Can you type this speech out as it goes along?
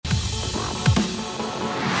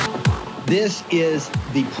This is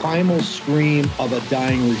the primal scream of a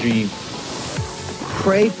dying regime.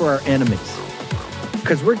 Pray for our enemies,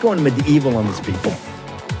 because we're going medieval on these people.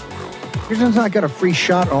 You're just not got a free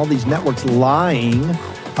shot on all these networks lying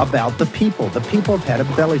about the people. The people have had a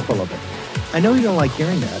belly full of it. I know you don't like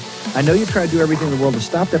hearing that. I know you try to do everything in the world to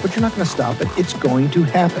stop that, but you're not going to stop it. It's going to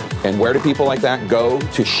happen. And where do people like that go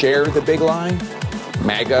to share the big lie?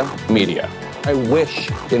 MAGA media. I wish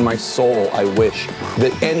in my soul, I wish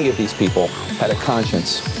that any of these people had a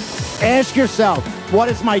conscience. Ask yourself, what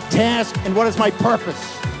is my task and what is my purpose?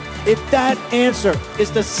 If that answer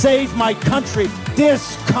is to save my country,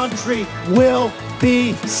 this country will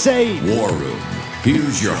be saved. War Room.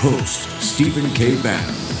 Here's your host, Stephen K.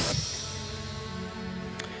 Bannon.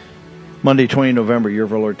 Monday, 20 November, year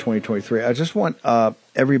of our Lord 2023. I just want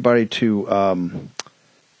everybody to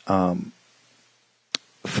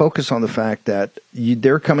focus on the fact that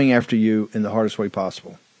they're coming after you in the hardest way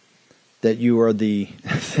possible. That you are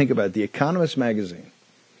think about it, the Economist magazine,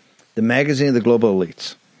 the magazine of the global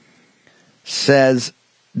elites, says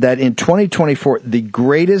that in 2024, the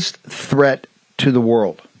greatest threat to the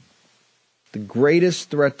world,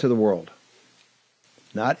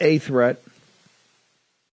 not a threat,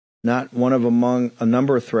 not one of among a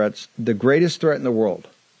number of threats, the greatest threat in the world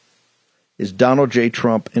is Donald J.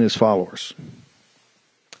 Trump and his followers.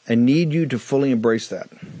 I need you to fully embrace that.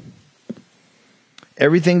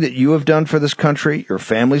 Everything that you have done for this country, your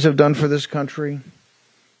families have done for this country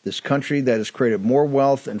that has created more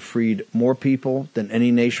wealth and freed more people than any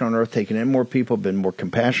nation on earth, taken in more people, been more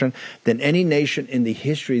compassionate than any nation in the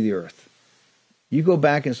history of the earth. You go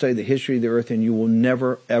back and study the history of the earth and you will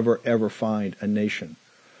never, ever, ever find a nation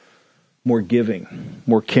more giving,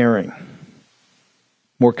 more caring,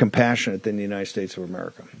 more compassionate than the United States of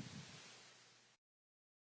America.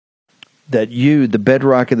 That you, the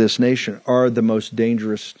bedrock of this nation, are the most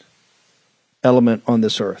dangerous element on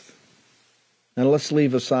this earth. Now let's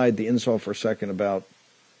leave aside the insult for a second about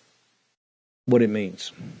what it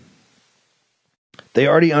means. They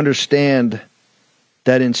already understand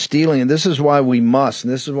that in stealing, and this is why we must,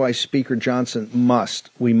 and this is why Speaker Johnson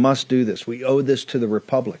we must do this. We owe this to the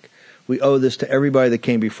Republic. We owe this to everybody that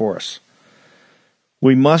came before us.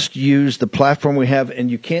 We must use the platform we have, and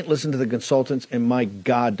you can't listen to the consultants, and my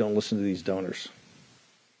God, don't listen to these donors.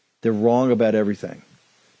 They're wrong about everything.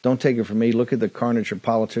 Don't take it from me. Look at the carnage of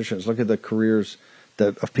politicians. Look at the careers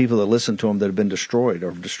of people that listen to them that have been destroyed or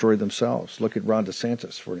have destroyed themselves. Look at Ron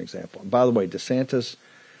DeSantis, for an example. And by the way, DeSantis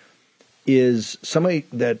is somebody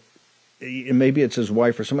that, maybe it's his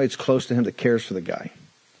wife or somebody that's close to him that cares for the guy,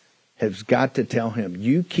 has got to tell him,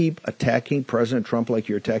 you keep attacking President Trump like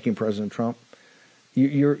you're attacking President Trump,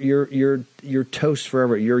 you're toast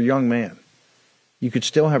forever. You're a young man. You could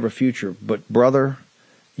still have a future, but brother,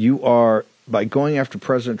 you are, by going after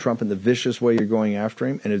President Trump in the vicious way you're going after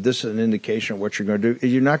him, and if this is an indication of what you're going to do,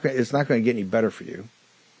 it's not going to get any better for you.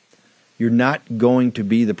 You're not going to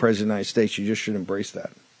be the President of the United States. You just should embrace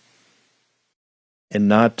that. And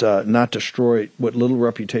not destroy what little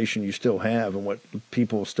reputation you still have and what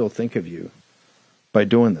people still think of you by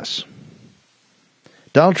doing this.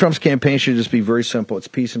 Donald Trump's campaign should just be very simple. It's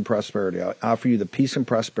peace and prosperity. I offer you the peace and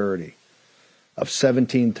prosperity of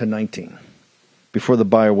 17 to 19 before the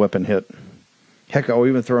bioweapon hit. Heck,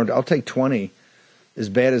 I'll take 20, as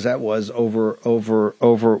bad as that was, over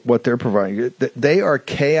what they're providing. They are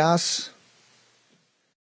chaos,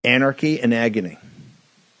 anarchy, and agony.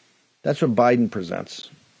 That's what Biden presents.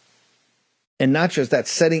 And not just that,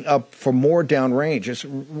 setting up for more downrange. It's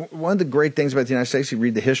one of the great things about the United States, you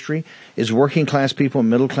read the history, is working class people,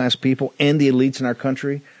 middle class people, and the elites in our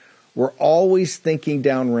country, we're always thinking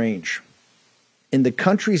downrange in the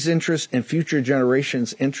country's interest and future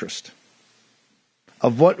generations' interest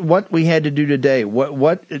of what we had to do today. We're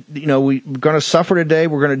going to suffer today,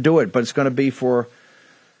 we're going to do it, but it's going to be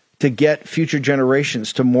to get future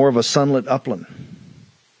generations to more of a sunlit upland.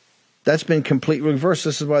 That's been completely reversed.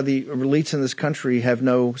 This is why the elites in this country have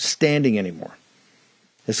no standing anymore,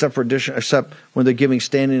 except when they're giving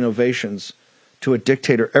standing ovations to a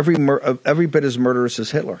dictator every bit as murderous as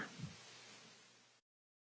Hitler.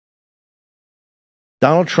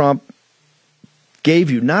 Donald Trump gave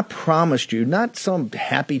you, not promised you, not some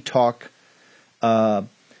happy talking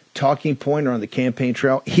point or on the campaign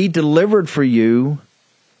trail. He delivered for you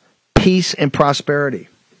peace and prosperity.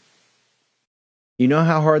 You know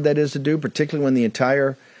how hard that is to do, particularly when the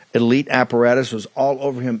entire elite apparatus was all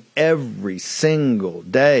over him every single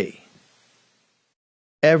day.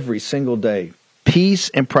 Every single day. Peace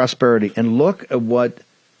and prosperity. And look at what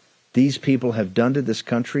these people have done to this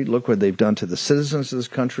country. Look what they've done to the citizens of this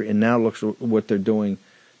country. And now look what they're doing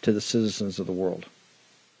to the citizens of the world.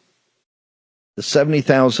 The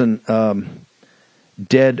 70,000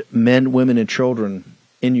 dead men, women, and children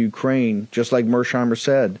in Ukraine, just like Mersheimer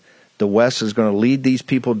said, the West is going to lead these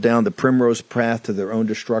people down the primrose path to their own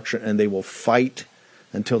destruction, and they will fight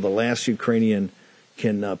until the last Ukrainian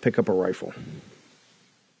can pick up a rifle.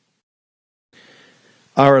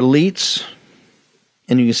 Our elites,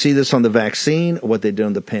 and you can see this on the vaccine, what they did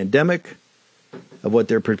on the pandemic, of what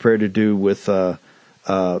they're prepared to do with the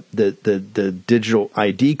digital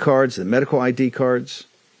ID cards, the medical ID cards,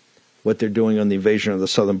 what they're doing on the invasion of the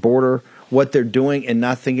southern border, what they're doing and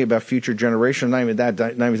not thinking about future generations, not even that,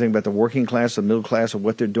 not even thinking about the working class, the middle class, of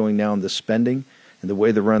what they're doing now in the spending and the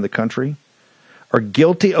way they run the country, are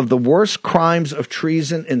guilty of the worst crimes of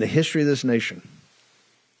treason in the history of this nation.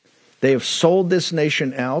 They have sold this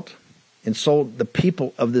nation out and sold the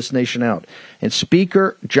people of this nation out. And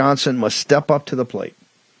Speaker Johnson must step up to the plate.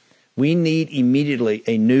 We need immediately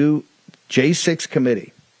a new J6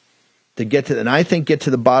 committee to get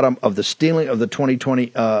to the bottom of the stealing of the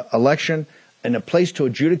 2020 election, and a place to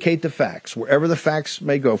adjudicate the facts, wherever the facts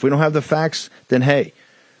may go. If we don't have the facts, then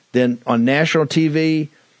on national TV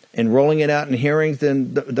and rolling it out in hearings,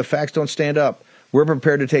 then the facts don't stand up. We're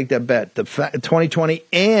prepared to take that bet. 2020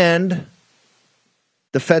 and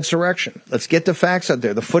the Fedsurrection. Let's get the facts out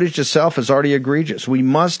there. The footage itself is already egregious. We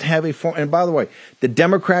must have and by the way, the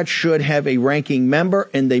Democrats should have a ranking member,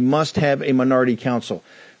 and they must have a minority counsel.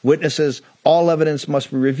 Witnesses, all evidence must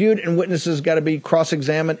be reviewed, and witnesses got to be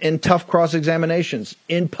cross-examined in tough cross-examinations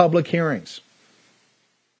in public hearings.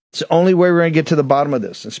 It's the only way we're going to get to the bottom of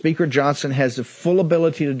this. And Speaker Johnson has the full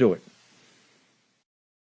ability to do it.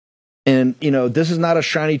 And, this is not a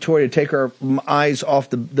shiny toy to take our eyes off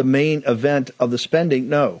the main event of the spending.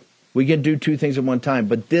 No, we can do two things at one time.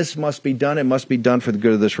 But this must be done. It must be done for the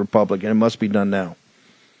good of this republic, and it must be done now.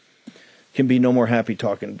 Can be no more happy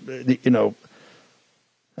talking.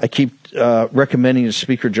 I keep recommending to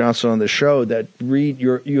Speaker Johnson on the show that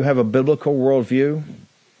you have a biblical worldview.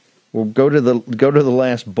 Well, go to the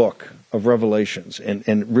last book of Revelations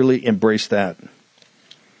and really embrace that.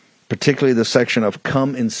 Particularly the section of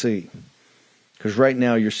come and see. Because right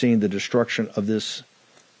now you're seeing the destruction of this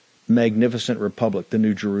magnificent republic, the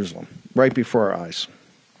New Jerusalem, right before our eyes.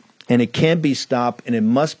 And it can be stopped, and it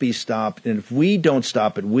must be stopped. And if we don't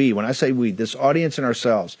stop it, when I say we, this audience and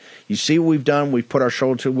ourselves, you see what we've done? We've put our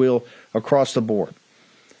shoulder to the wheel across the board.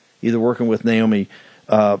 Either working with Naomi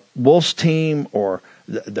Wolf's team, or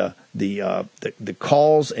the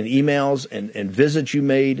calls and emails and visits you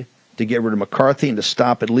made to get rid of McCarthy and to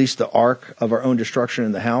stop at least the arc of our own destruction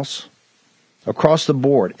in the House. Across the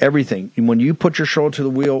board, everything. And when you put your shoulder to the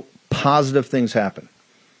wheel, positive things happen.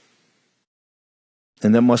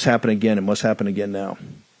 And that must happen again. It must happen again now.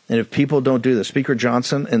 And if people don't do this, Speaker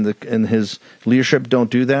Johnson and his leadership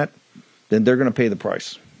don't do that, then they're going to pay the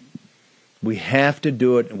price. We have to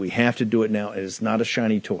do it, and we have to do it now. It is not a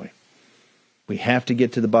shiny toy. We have to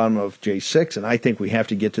get to the bottom of J6, and I think we have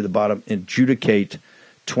to get to the bottom and adjudicate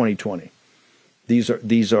 2020.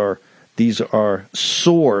 These are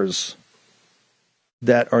sores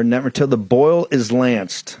that are never, until the boil is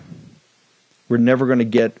lanced, the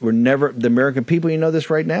American people, you know this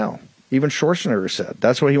right now. Even Schwarzenegger said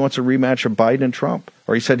that's why he wants a rematch of Biden and Trump.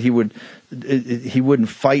 Or he said he wouldn't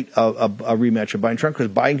fight a rematch of Biden and Trump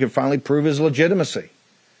because Biden could finally prove his legitimacy.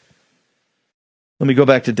 Let me go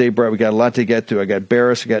back to Dave Brat. We got a lot to get to. I got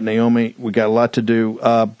Barris, I got Naomi. We got a lot to do.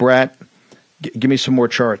 Brat, give me some more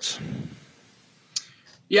charts.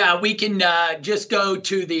 Yeah, we can just go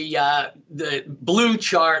to the blue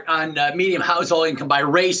chart on median household income by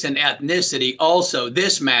race and ethnicity. Also,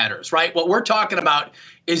 this matters, right? What we're talking about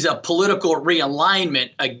is a political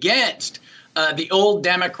realignment against the old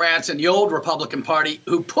Democrats and the old Republican Party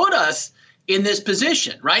who put us in this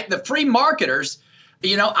position, right? The free marketers.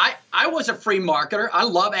 I was a free marketer. I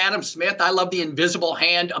love Adam Smith. I love the invisible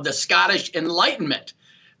hand of the Scottish Enlightenment.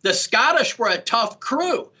 The Scottish were a tough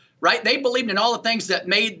crew. Right? They believed in all the things that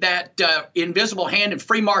made that invisible hand in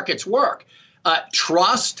free markets work.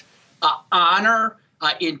 Trust, honor,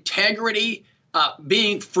 integrity,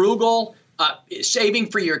 being frugal,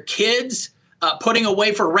 saving for your kids, putting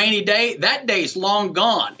away for a rainy day. That day's long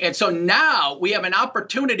gone. And so now we have an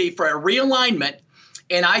opportunity for a realignment.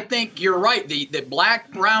 And I think you're right. The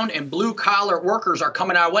black, brown, and blue collar workers are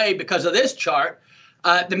coming our way because of this chart.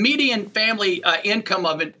 The median family income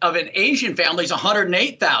of an Asian family is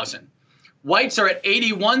 $108,000. Whites are at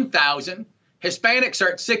 $81,000. Hispanics are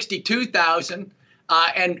at $62,000.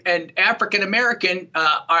 And African American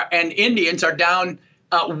and Indians are down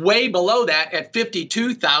way below that at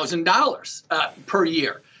 $52,000 per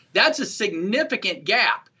year. That's a significant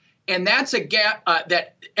gap. And that's a gap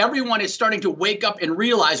that everyone is starting to wake up and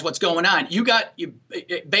realize what's going on. You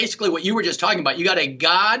basically what you were just talking about. You got a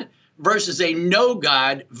God versus a no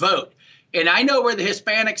God vote. And I know where the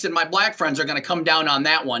Hispanics and my black friends are going to come down on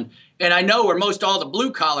that one. And I know where most all the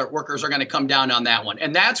blue collar workers are going to come down on that one.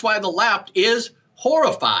 And that's why the left is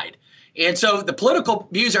horrified. And so the political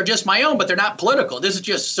views are just my own, but they're not political. This is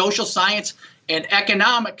just social science and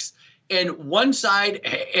economics. And one side,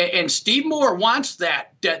 and Steve Moore wants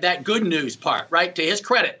that good news part, right? To his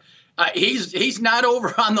credit, he's not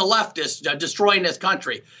over on the leftist destroying this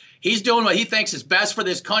country. He's doing what he thinks is best for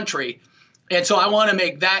this country. And so I want to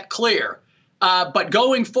make that clear. But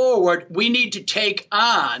going forward, we need to take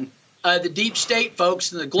on the deep state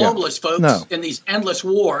folks and the globalist folks in these endless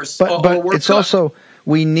wars. But it's also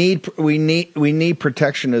we need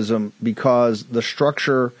protectionism because the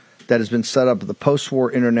structure that has been set up, the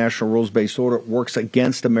post-war international rules-based order, works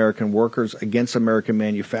against American workers, against American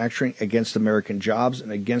manufacturing, against American jobs, and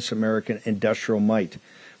against American industrial might.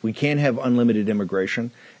 We can't have unlimited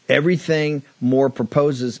immigration. Everything Moore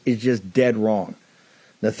proposes is just dead wrong.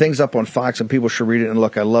 The thing's up on Fox, and people should read it. And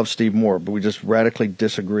look, I love Steve Moore, but we just radically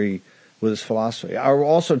disagree with his philosophy. I will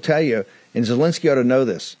also tell you, and Zelensky ought to know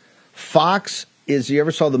this, Fox is, you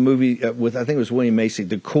ever saw the movie with, I think it was William Macy,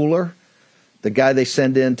 The Cooler? The guy they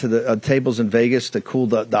send in to the tables in Vegas to cool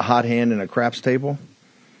the hot hand in a craps table.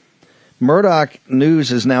 Murdoch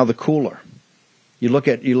News is now the cooler. You look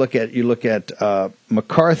at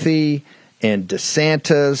McCarthy and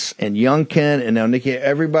DeSantis and Youngkin and now Nikki.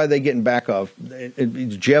 Everybody they getting back off.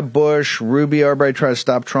 Jeb Bush, Rubio. Everybody trying to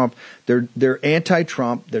stop Trump. They're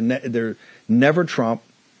anti-Trump. They're never Trump.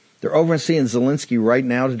 They're overseeing Zelensky right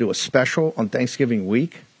now to do a special on Thanksgiving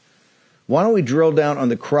week. Why don't we drill down on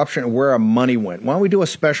the corruption and where our money went? Why don't we do a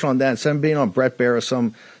special on that instead of being on Brett Baer or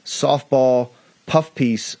some softball puff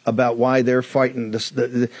piece about why they're fighting this,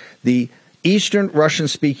 the eastern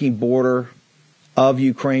Russian-speaking border of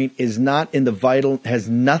Ukraine is not in the vital, has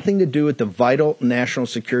nothing to do with the vital national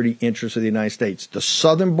security interests of the United States. The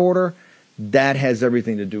southern border, that has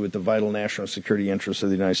everything to do with the vital national security interests of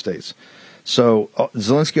the United States. So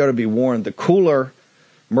Zelensky ought to be warned. The cooler,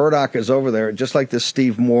 Murdoch is over there, just like this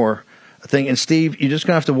Steve Moore thing. And Steve, you're just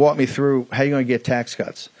going to have to walk me through how you're going to get tax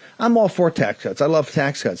cuts. I'm all for tax cuts. I love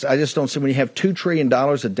tax cuts. I just don't see when you have $2 trillion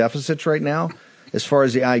of deficits right now, as far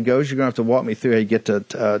as the eye goes, you're going to have to walk me through how you get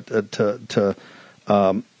to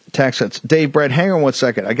tax cuts. Dave, Brett, hang on one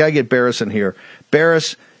second. I got to get Barris in here.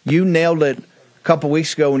 Barris, you nailed it a couple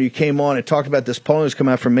weeks ago when you came on and talked about this polling that's come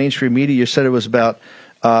out from mainstream media. You said it was about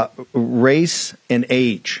race and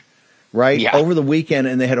age. Right over the weekend,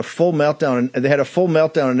 and they had a full meltdown. And they had a full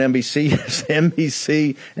meltdown on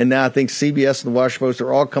NBC, and now I think CBS and the Washington Post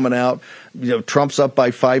are all coming out. You know, Trump's up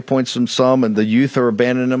by 5 points from some, and the youth are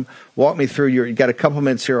abandoning him. Walk me through you got a couple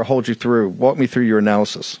minutes here. I'll hold you through. Walk me through your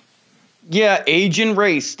analysis. Yeah, age and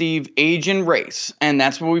race, Steve, age and race. And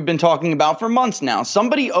that's what we've been talking about for months now.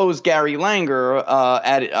 Somebody owes Gary Langer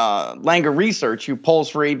at Langer Research, who polls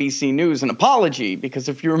for ABC News, an apology. Because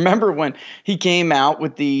if you remember when he came out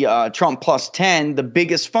with the Trump plus 10, the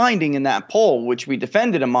biggest finding in that poll, which we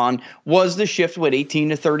defended him on, was the shift with 18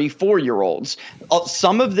 to 34-year-olds.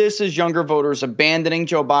 Some of this is younger voters abandoning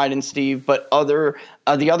Joe Biden, Steve, but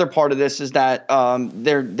the other part of this is that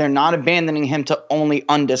they're not abandoning him to only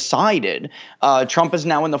undecided. Trump is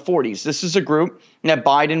now in the 40s. This is a group that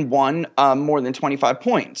Biden won more than 25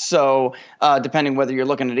 points. So depending whether you're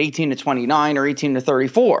looking at 18 to 29 or 18 to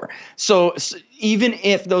 34. So even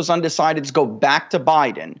if those undecideds go back to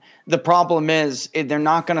Biden, the problem is they're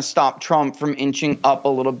not going to stop Trump from inching up a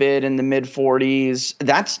little bit in the mid-40s.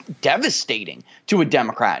 That's devastating to a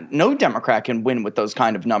Democrat. No Democrat can win with those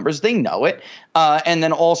kind of numbers. They know it. And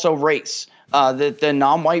then also race. The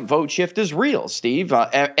non-white vote shift is real, Steve.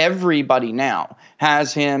 Everybody now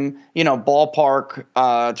has him, ballpark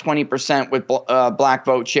 20% with black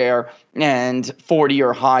vote share and 40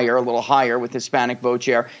 or higher, a little higher with Hispanic vote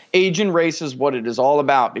share. Age and race is what it is all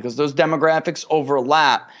about because those demographics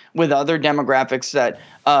overlap with other demographics that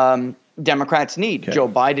Democrats need. Okay. Joe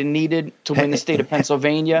Biden needed to win the state of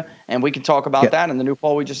Pennsylvania, and we can talk about that in the new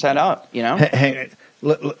poll we just had up,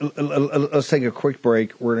 Let's take a quick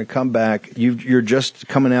break. We're going to come back. You're just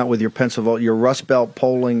coming out with your Rust Belt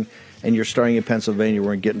polling, and you're starting in Pennsylvania. We're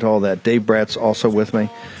going to get into all that. Dave Bratt's also with me.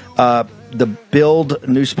 The Bild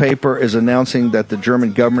newspaper is announcing that the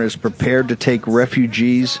German government is prepared to take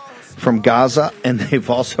refugees from Gaza, and they've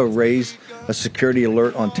also raised a security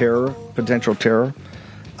alert on potential terror.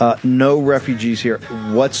 No refugees here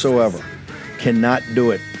whatsoever. Cannot do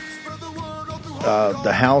it.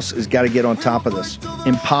 The House has got to get on top of this.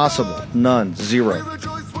 Impossible. None. Zero.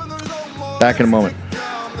 Back in a moment.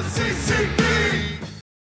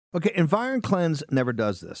 Okay, EnviroCleanse never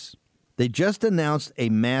does this. They just announced a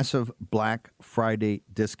massive Black Friday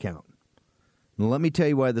discount. Now, let me tell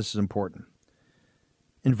you why this is important.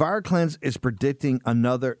 EnviroCleanse is predicting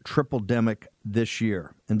another triple-demic this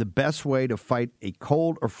year, and the best way to fight a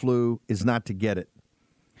cold or flu is not to get it.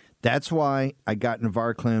 That's why I got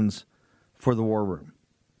EnviroCleanse for the War Room.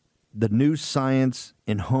 The new science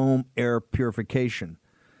in home air purification.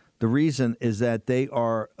 The reason is that they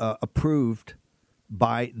are approved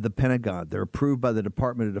by the Pentagon. They're approved by the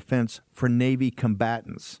Department of Defense for Navy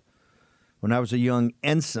combatants. When I was a young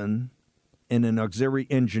ensign and an auxiliary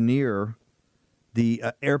engineer, the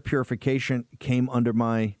air purification came under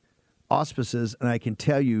my auspices, and I can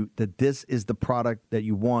tell you that this is the product that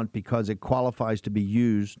you want because it qualifies to be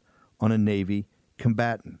used on a Navy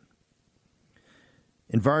combatant.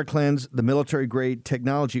 EnviroCleanse, the military-grade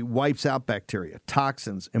technology, wipes out bacteria,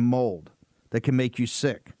 toxins, and mold that can make you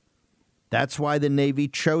sick. That's why the Navy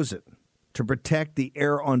chose it, to protect the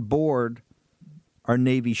air on board our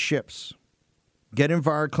Navy ships. Get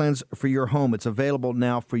EnviroCleanse for your home. It's available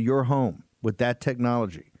now for your home with that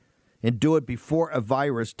technology. And do it before a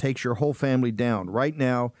virus takes your whole family down. Right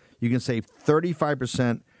now, you can save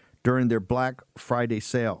 35% during their Black Friday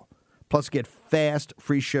sale. Plus, get fast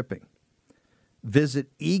free shipping. Visit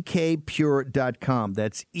ekpure.com.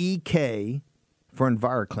 That's EK for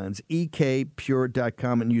EnviroCleanse,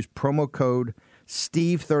 ekpure.com, and use promo code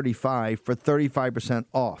Steve35 for 35%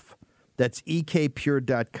 off. That's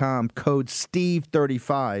ekpure.com, code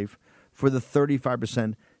Steve35 for the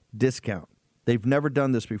 35% discount. They've never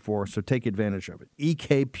done this before, so take advantage of it.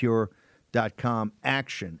 ekpure.com.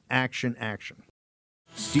 Action, action, action.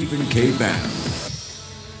 Stephen K. Bannon.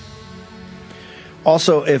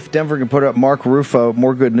 Also, if Denver can put up Mark Rufo,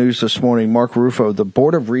 more good news this morning. Mark Rufo, the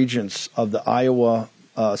Board of Regents of the Iowa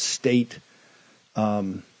State,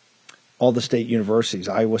 all the state universities,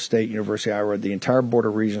 Iowa State, University of Iowa, the entire Board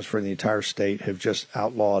of Regents for the entire state have just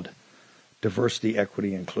outlawed diversity,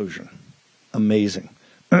 equity, inclusion. Amazing.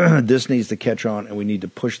 This needs to catch on, and we need to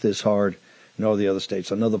push this hard in all the other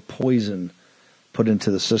states. Another poison put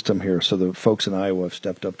into the system here. So the folks in Iowa have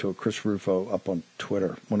stepped up to it. Chris Rufo up on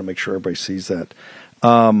Twitter. I want to make sure everybody sees that.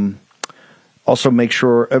 Also make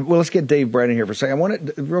sure, well, let's get Dave Brad in here for a second. I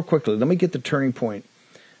want to, real quickly, let me get the turning point.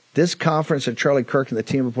 This conference that Charlie Kirk and the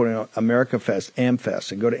team are putting on, America Fest,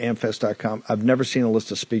 AmFest, and go to amfest.com. I've never seen a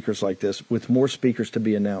list of speakers like this with more speakers to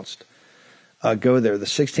be announced. Go there, the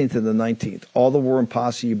 16th and the 19th. All the War Room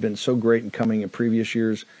Posse, you've been so great in coming in previous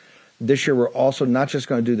years. This year, we're also not just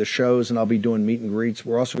going to do the shows, and I'll be doing meet and greets.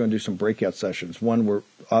 We're also going to do some breakout sessions. One we're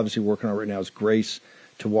obviously working on right now is Grace,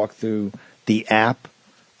 to walk through the app,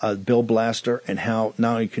 Bill Blaster, and how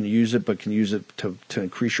not only can you use it, but can use it to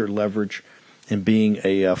increase your leverage in being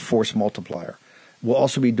a force multiplier. We'll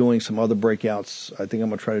also be doing some other breakouts. I think I'm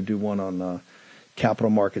going to try to do one on capital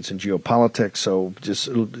markets and geopolitics. So just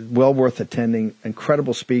well worth attending.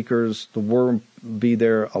 Incredible speakers. The War Room will be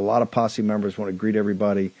there. A lot of Posse members want to greet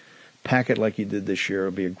everybody. Pack it like you did this year.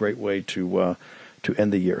 It'll be a great way to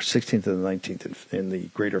end the year, 16th and the 19th in the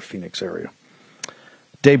greater Phoenix area.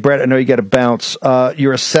 Dave Brett, I know you got to bounce.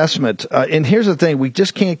 Your assessment, and here's the thing: we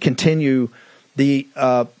just can't continue. The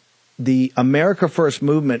America First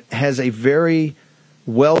movement has a very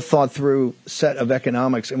well thought through set of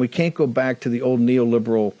economics, and we can't go back to the old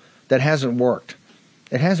neoliberal that hasn't worked.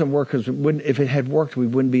 It hasn't worked because if it had worked, we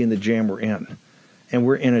wouldn't be in the jam we're in, and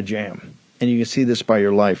we're in a jam. And you can see this by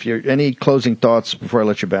your life. Any closing thoughts before I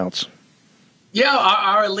let you bounce? Yeah,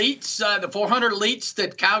 our elites, the 400 elites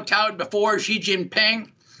that kowtowed before Xi Jinping,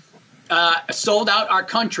 sold out our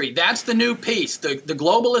country. That's the new piece. The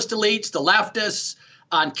globalist elites, the leftists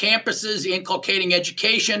on campuses inculcating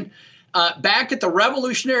education. Back at the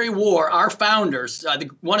Revolutionary War, our founders,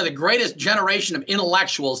 one of the greatest generation of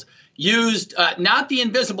intellectuals, used not the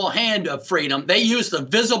invisible hand of freedom. They used the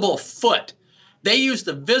visible foot. They used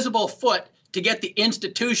the visible foot to get the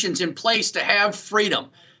institutions in place to have freedom.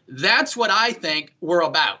 That's what I think we're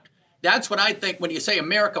about. That's what I think when you say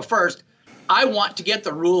America First. I want to get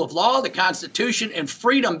the rule of law, the Constitution, and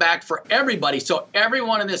freedom back for everybody so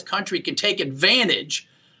everyone in this country can take advantage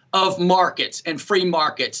of markets and free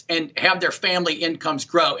markets and have their family incomes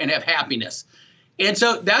grow and have happiness. And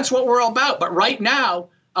so that's what we're all about. But right now,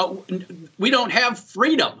 we don't have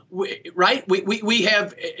freedom, right? We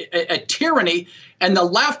have a tyranny, and the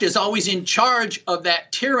left is always in charge of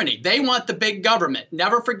that tyranny. They want the big government.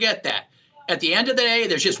 Never forget that. At the end of the day,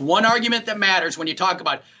 there's just one argument that matters when you talk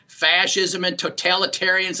about fascism and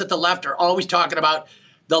totalitarians that the left are always talking about.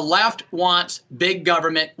 The left wants big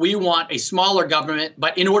government. We want a smaller government.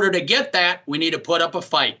 But in order to get that, we need to put up a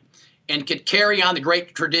fight. and could carry on the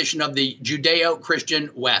great tradition of the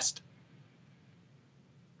Judeo-Christian West.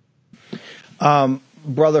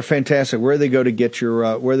 Brother, fantastic. Where do they go to get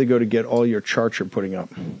your? Where do they go to get all your charts you're putting up?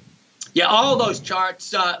 Yeah, all those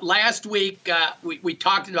charts. Last week, we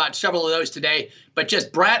talked about several of those today, but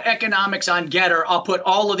just Brat Economics on Getter. I'll put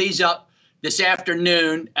all of these up this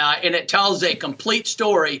afternoon, and it tells a complete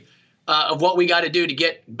story of what we got to do to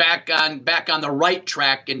get back on the right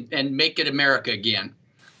track and make it America again.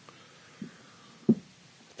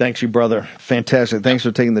 Thanks, you brother. Fantastic. Thanks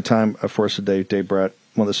for taking the time for us today, Dave Brat.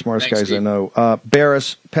 One of the smartest guys Steve. I know.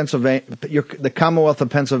 Barris, Pennsylvania, the Commonwealth of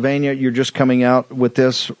Pennsylvania, you're just coming out with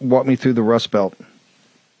this. Walk me through the Rust Belt.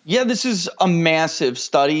 Yeah, this is a massive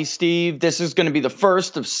study, Steve. This is going to be the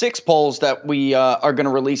first of 6 polls that we are going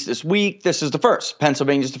to release this week. This is the first.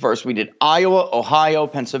 Pennsylvania's the first. We did Iowa, Ohio,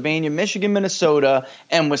 Pennsylvania, Michigan, Minnesota,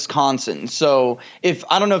 and Wisconsin. So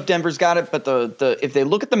I don't know if Denver's got it, but if they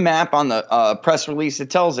look at the map on the press release, it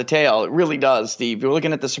tells a tale. It really does, Steve. You're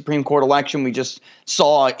looking at the Supreme Court election we just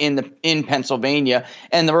saw in Pennsylvania,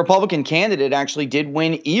 and the Republican candidate actually did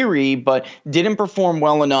win Erie, but didn't perform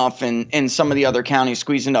well enough in some of the other counties,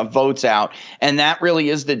 squeezing enough votes out. And that really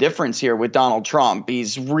is the difference here with Donald Trump.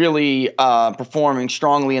 He's really performing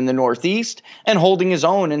strongly in the Northeast and holding his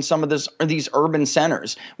own in some of these urban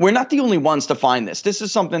centers. We're not the only ones to find this. This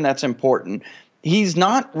is something that's important. He's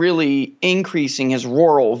not really increasing his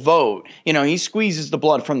rural vote. He squeezes the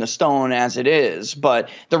blood from the stone as it is. But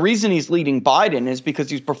the reason he's leading Biden is because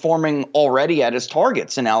he's performing already at his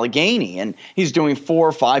targets in Allegheny. And he's doing 4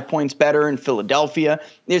 or 5 points better in Philadelphia.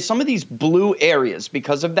 There's some of these blue areas,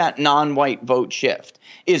 because of that non-white vote shift,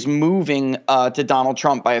 is moving to Donald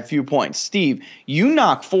Trump by a few points. Steve, you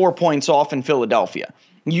knock 4 points off in Philadelphia.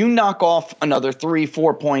 You knock off another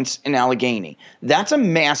 3-4 points in Allegheny. That's a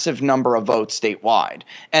massive number of votes statewide.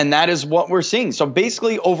 And that is what we're seeing. So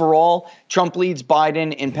basically, overall, Trump leads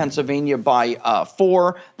Biden in Pennsylvania by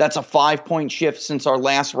 4. That's a 5-point shift since our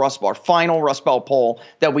final Rust Belt poll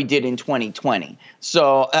that we did in 2020.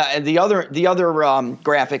 So the other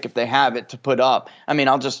graphic, if they have it to put up,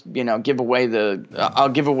 I'll just give away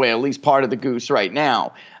at least part of the goose right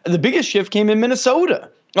now. The biggest shift came in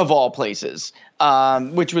Minnesota, of all places,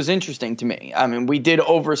 which was interesting to me. We did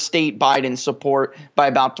overstate Biden's support by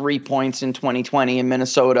about 3 points in 2020 in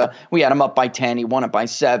Minnesota. We had him up by 10. He won it by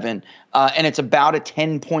 7. And it's about a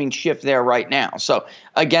 10-point shift there right now. So,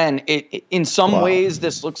 again, in some ways,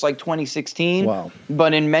 this looks like 2016.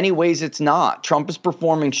 But in many ways, it's not. Trump is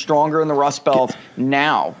performing stronger in the Rust Belt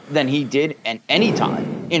now than he did at any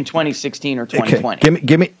time in 2016 or 2020. Okay.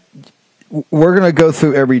 Give me. We're going to go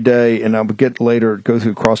through every day, and I'll go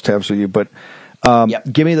through crosstabs with you. But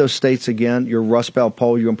give me those states again. Your Rust Belt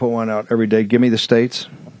poll, you're going to put one out every day. Give me the states.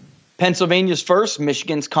 Pennsylvania's first.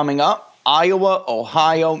 Michigan's coming up. Iowa,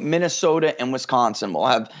 Ohio, Minnesota, and Wisconsin. We'll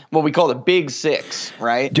have what we call the Big Six,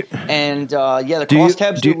 right? The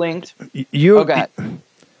crosstabs are linked. Go ahead.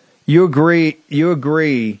 You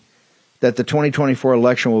agree that the 2024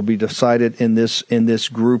 election will be decided in this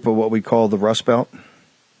group of what we call the Rust Belt?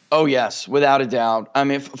 Oh, yes, without a doubt.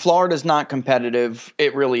 Florida's not competitive.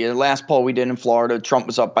 It really is. Last poll we did in Florida, Trump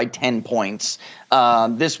was up by 10 points.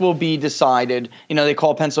 This will be decided. They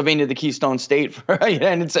call Pennsylvania the Keystone State, right?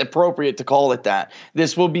 And it's appropriate to call it that.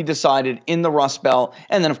 This will be decided in the Rust Belt.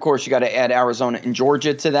 And then, of course, you got to add Arizona and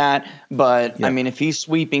Georgia to that. But, if he's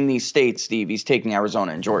sweeping these states, Steve, he's taking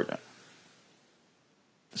Arizona and Georgia.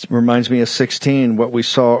 This reminds me of 16. What we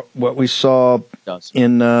saw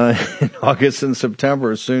in August and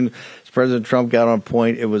September. As soon as President Trump got on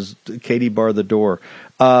point, it was Katie barred the door.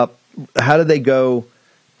 How do they go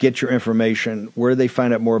get your information? Where do they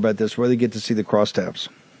find out more about this? Where do they get to see the crosstabs?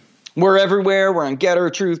 We're everywhere. We're on Getter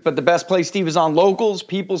Truth, but the best place, Steve, is on Locals,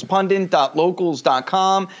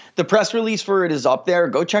 peoplespundit.locals.com. The press release for it is up there.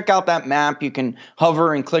 Go check out that map. You can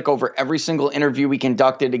hover and click over every single interview we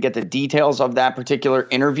conducted to get the details of that particular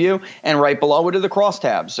interview. And right below it are the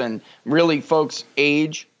crosstabs. And really, folks,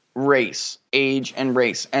 age, and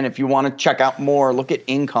race. And if you want to check out more, look at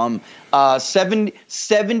income.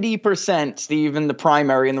 70%, Steve, in the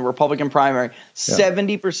primary, in the Republican primary,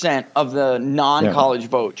 70% of the non-college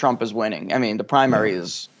vote Trump is winning. The primary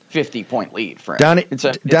is 50-point lead for him. Donnie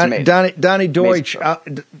Deutsch,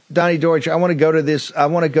 I want to go to this. I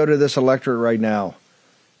want to go to this electorate right now,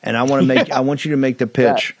 and I want you to make the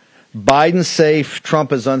pitch. Biden's safe,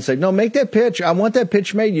 Trump is unsafe. No, make that pitch. I want that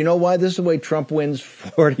pitch made. You know why? This is the way Trump wins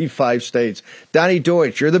 45 states. Donnie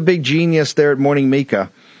Deutsch, you're the big genius there at Morning Mika.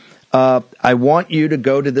 I want you to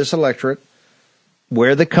go to this electorate,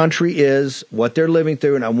 where the country is, what they're living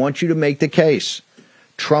through, and I want you to make the case.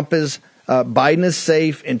 Biden is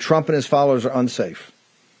safe, and Trump and his followers are unsafe.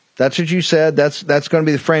 That's what you said. That's going to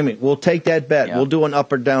be the framing. We'll take that bet. Yeah. We'll do an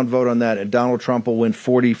up or down vote on that, and Donald Trump will win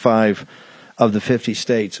 45 of the 50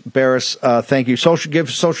 states. Barris, thank you.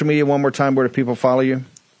 Give social media one more time. Where do people follow you?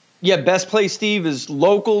 Yeah, best place, Steve, is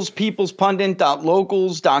Locals,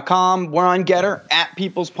 peoplespundit.locals.com. We're on Getter, at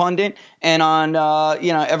People's Pundit, and on,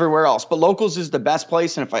 everywhere else. But Locals is the best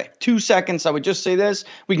place. And if I have 2 seconds, I would just say this.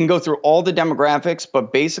 We can go through all the demographics,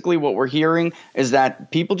 but basically what we're hearing is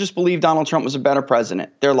that people just believe Donald Trump was a better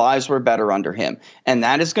president. Their lives were better under him. And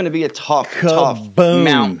that is going to be a tough mountain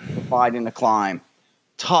for Biden to climb.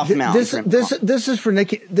 Tough mountain. This is for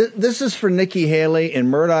Nikki. This is for Nikki Haley and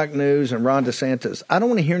Murdoch News and Ron DeSantis. I don't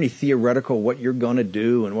want to hear any theoretical what you're going to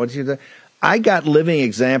do and what you do. I got living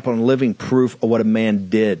example and living proof of what a man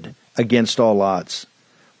did against all odds.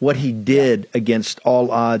 What he did against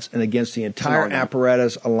all odds and against the entire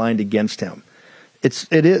apparatus aligned against him. It's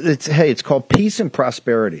called peace and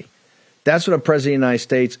prosperity. That's what a president of the United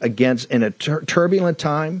States against in a turbulent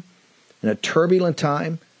time.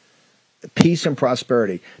 Peace and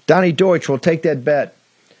prosperity. Donnie Deutsch will take that bet.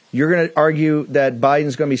 You're going to argue that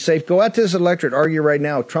Biden's going to be safe. Go out to this electorate. Argue right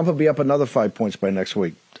now. Trump will be up another 5 points by next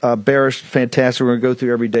week. Barris, fantastic. We're going to go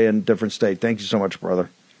through every day in a different state. Thank you so much,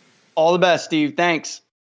 brother. All the best, Steve. Thanks.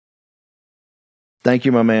 Thank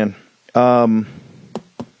you, my man.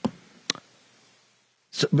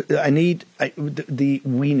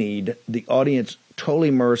 We need the audience totally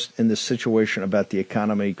immersed in this situation about the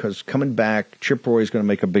economy, because coming back, Chip Roy is going to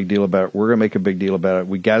make a big deal about it. We're going to make a big deal about it.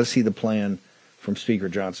 We got to see the plan from Speaker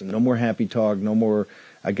Johnson. No more happy talk. No more.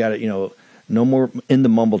 No more in the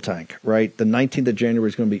mumble tank. Right. The 19th of January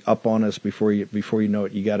is going to be up on us before you know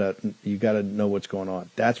it. You gotta know what's going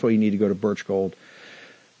on. That's why you need to go to Birch Gold.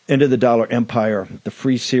 Into the Dollar Empire, the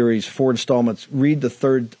free series, 4 installments. Read the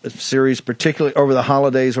 3rd series, particularly over the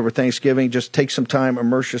holidays, over Thanksgiving. Just take some time,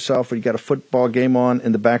 immerse yourself. When you got a football game on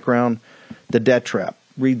in the background, The Debt Trap.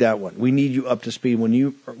 Read that one. We need you up to speed. When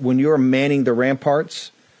you're manning the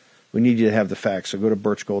ramparts, we need you to have the facts. So go to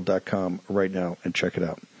birchgold.com right now and check it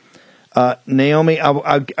out. Naomi, I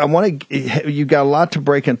want to. You got a lot to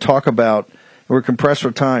break and talk about. We're compressed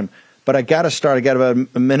for time. But I got to start. I got about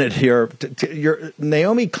a minute here.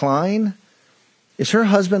 Naomi Klein, is her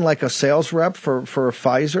husband like a sales rep for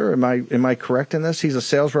Pfizer? Am I correct in this? He's a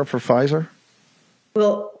sales rep for Pfizer?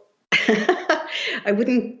 Well, I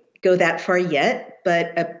wouldn't go that far yet,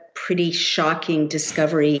 but a pretty shocking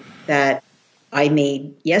discovery that I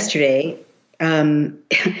made yesterday.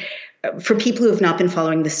 For people who have not been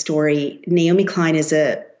following the story, Naomi Klein is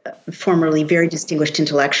a formerly very distinguished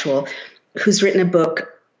intellectual who's written a book.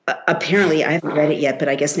 Apparently, I haven't read it yet, but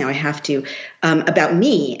I guess now I have to, about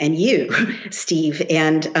me and you, Steve,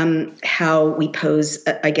 and how we pose,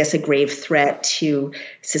 I guess, a grave threat to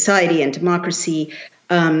society and democracy.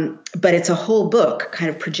 But it's a whole book kind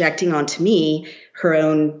of projecting onto me her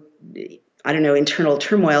own, internal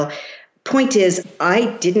turmoil. Point is,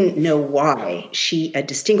 I didn't know why she, a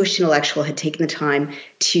distinguished intellectual, had taken the time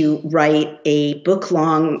to write a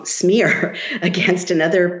book-long smear against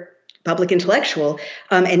another public intellectual.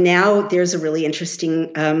 And now there's a really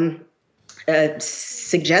interesting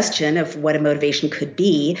suggestion of what a motivation could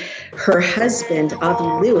be. Her husband,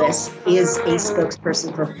 Avi Lewis, is a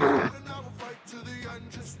spokesperson for her.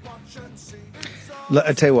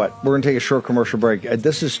 I tell you what, we're going to take a short commercial break.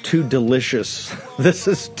 This is too delicious. This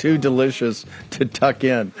is too delicious to tuck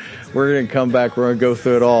in. We're going to come back. We're going to go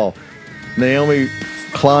through it all. Naomi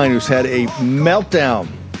Klein, who's had a meltdown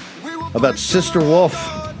about Sister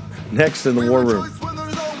Wolf. Next in the War Room.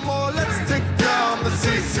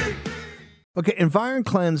 Okay,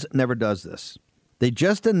 EnvironCleanse never does this. They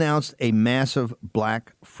just announced a massive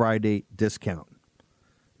Black Friday discount.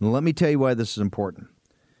 Now, let me tell you why this is important.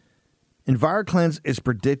 EnviroCleanse is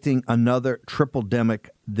predicting another triple-demic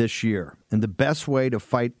this year, and the best way to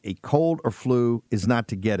fight a cold or flu is not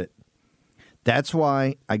to get it. That's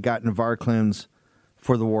why I got EnviroCleanse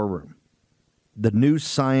for the War Room. The new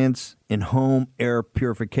science in home air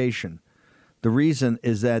purification. The reason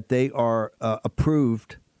is that they are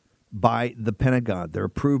approved by the Pentagon. They're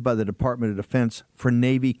approved by the Department of Defense for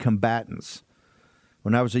Navy combatants.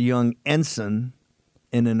 When I was a young ensign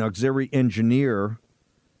and an auxiliary engineer,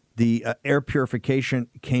 the air purification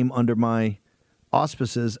came under my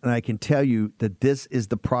auspices, and I can tell you that this is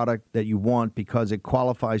the product that you want because it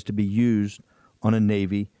qualifies to be used on a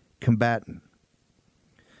Navy combatant.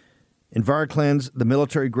 EnviroCleanse, the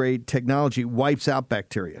military-grade technology, wipes out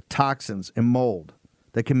bacteria, toxins, and mold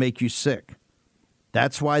that can make you sick.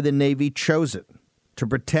 That's why the Navy chose it, to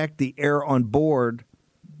protect the air on board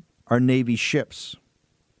our Navy ships.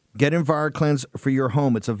 Get EnviroCleanse for your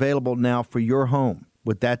home. It's available now for your home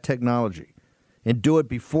with that technology. and do it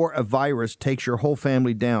before a virus takes your whole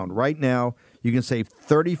family down. Right now, you can save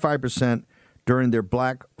 35% during their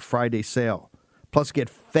Black Friday sale. Plus, get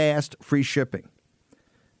fast, free shipping.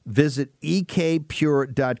 Visit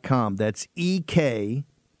ekpure.com. That's EK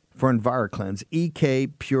for EnviroCleanse,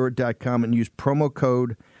 ekpure.com, and use promo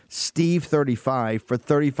code Steve35 for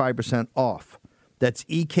 35% off. That's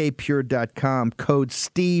ekpure.com, code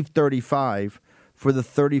Steve35 for the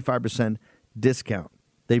 35% discount.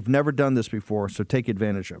 They've never done this before, so take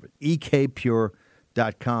advantage of it.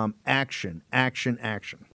 ekpure.com. Action, action,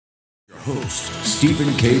 action. Your host,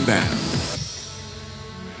 Stephen K. Bannon.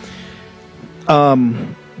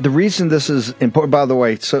 The reason this is important, by the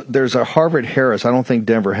way, so there's a Harvard-Harris. I don't think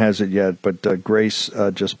Denver has it yet, but Grace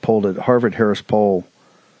just pulled it. Harvard-Harris poll.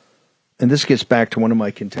 And this gets back to one of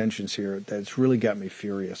my contentions here that's really got me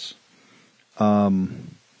furious.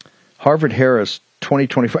 Harvard-Harris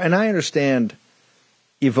 2024, and I understand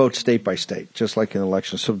you vote state by state, just like in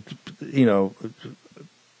elections. So, you know,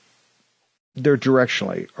 they're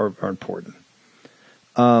directionally are important.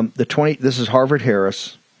 This is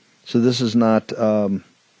Harvard-Harris, so this is not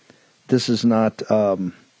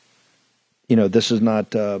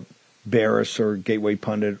Barris or Gateway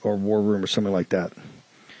Pundit or War Room or something like that.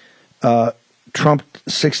 Trump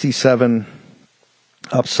 67,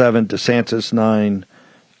 up 7, DeSantis 9.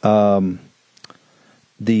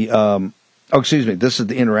 This is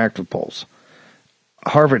the interactive polls.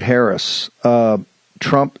 Harvard-Harris,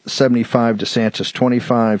 Trump 75, DeSantis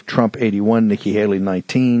 25, Trump 81, Nikki Haley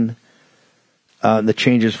 19. The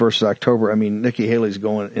changes versus October, I mean, Nikki Haley's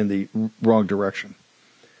going in the wrong direction.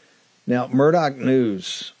 Now, Murdoch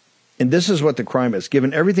News, and this is what the crime is.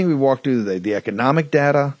 Given everything we walked through today, the economic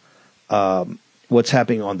data, what's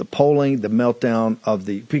happening on the polling, the meltdown of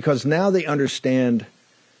because now they understand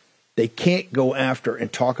they can't go after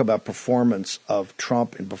and talk about performance of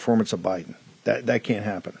Trump and performance of Biden. That can't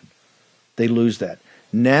happen. They lose that.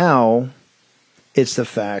 Now it's the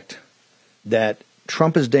fact that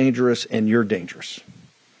Trump is dangerous and you're dangerous.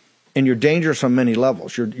 And you're dangerous on many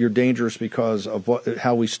levels. You're dangerous because of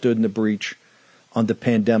how we stood in the breach on the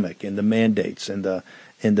pandemic and the mandates and the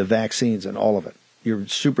vaccines and all of it. You're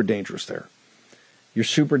super dangerous there. You're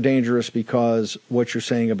super dangerous because what you're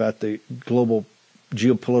saying about the global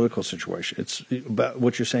geopolitical situation. It's about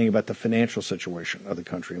what you're saying about the financial situation of the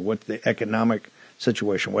country and what the economic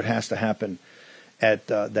situation, what has to happen at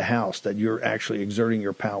the House, that you're actually exerting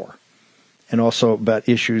your power. And also about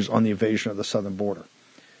issues on the invasion of the southern border.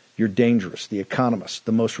 You're dangerous. The Economist,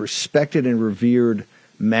 the most respected and revered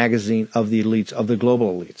magazine of the elites, of the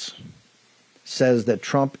global elites, says that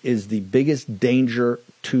Trump is the biggest danger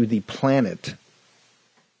to the planet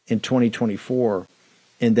in 2024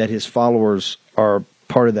 and that his followers are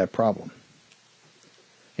part of that problem.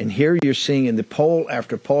 And here you're seeing in the poll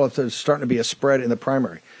after poll, there's starting to be a spread in the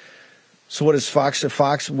primary. So what is Fox?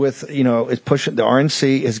 Fox with, is pushing, the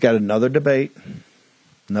RNC has got another debate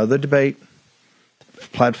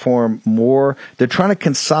platform more. They're trying to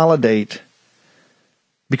consolidate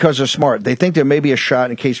because they're smart. They think there may be a shot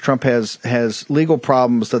in case Trump has legal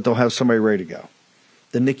problems that they'll have somebody ready to go.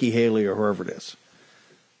 The Nikki Haley or whoever it is.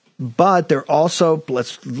 But they're also,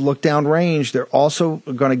 let's look downrange, they're also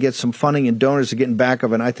going to get some funding and donors to get in back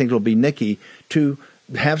of, and I think it'll be Nikki, to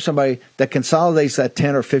have somebody that consolidates that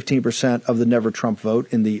 10 or 15% of the never Trump vote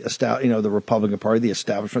in the Republican Party, the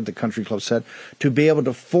establishment, the country club said, to be able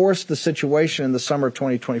to force the situation in the summer of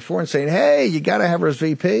 2024 and saying, hey, you got to have her as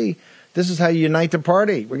VP. This is how you unite the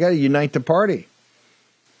party. We got to unite the party.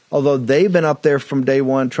 Although they've been up there from day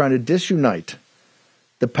one trying to disunite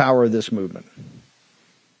the power of this movement.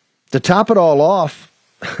 To top it all off,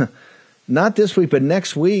 not this week, but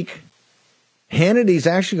next week, Hannity's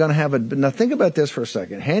actually going to have now think about this for a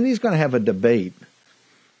second. Hannity's going to have a debate,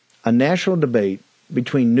 a national debate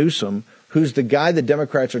between Newsom, who's the guy the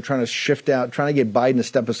Democrats are trying to shift out, trying to get Biden to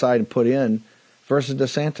step aside and put in, versus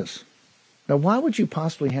DeSantis. Now, why would you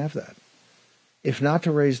possibly have that? If not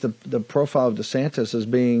to raise the profile of DeSantis as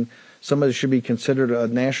being somebody that should be considered a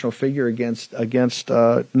national figure against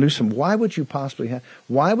Newsom. Why would you possibly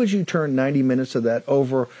why would you turn 90 minutes of that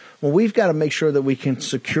over? Well, we've got to make sure that we can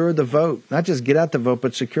secure the vote, not just get out the vote,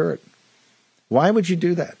 but secure it. Why would you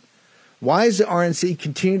do that? Why does the RNC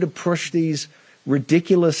continue to push these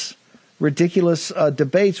ridiculous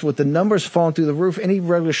debates with the numbers falling through the roof? Any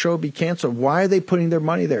regular show would be canceled. Why are they putting their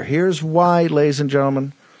money there? Here's why, ladies and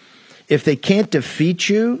gentlemen. If they can't defeat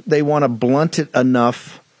you, they want to blunt it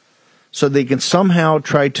enough so they can somehow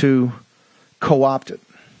try to co-opt it.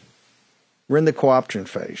 We're in the co-option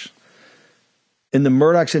phase. And the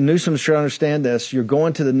Murdochs and Newsom should understand this. You're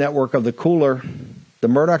going to the network of the cooler. The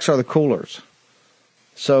Murdochs are the coolers.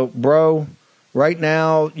 So, bro, Right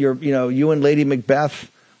now, you and Lady Macbeth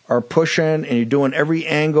are pushing, and you're doing every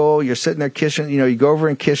angle. You're sitting there kissing. You go over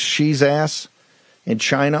and kiss Xi's ass in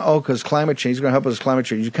China. Oh, because climate change. He's going to help us with climate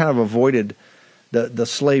change. You kind of avoided the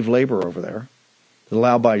slave labor over there, the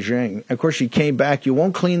Lao Beijing. Of course, you came back. You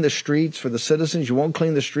won't clean the streets for the citizens. You won't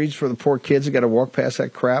clean the streets for the poor kids that got to walk past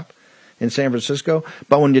that crap in San Francisco.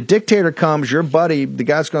 But when your dictator comes, your buddy, the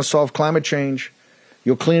guy's going to solve climate change,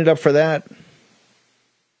 you'll clean it up for that.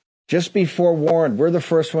 Just be forewarned. We're the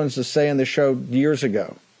first ones to say on the show years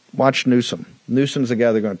ago, watch Newsom. Newsom's the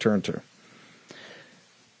guy they're going to turn to.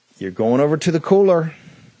 You're going over to the cooler.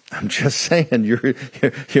 I'm just saying,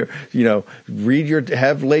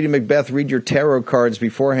 have Lady Macbeth read your tarot cards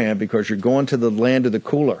beforehand because you're going to the land of the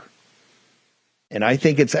cooler. And I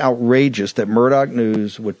think it's outrageous that Murdoch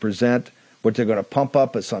News would present what they're going to pump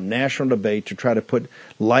up as some national debate to try to put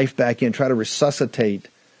life back in, try to resuscitate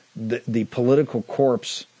the political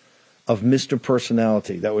corpse of Mr.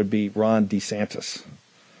 Personality. That would be Ron DeSantis.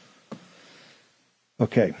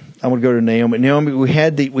 Okay, I'm going to go to Naomi. Naomi, we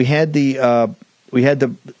had the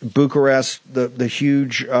Bucharest, the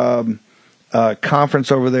huge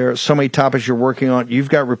conference over there. So many topics you're working on. You've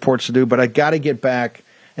got reports to do, but I got to get back,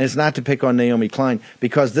 and it's not to pick on Naomi Klein,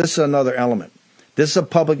 because this is another element. This is a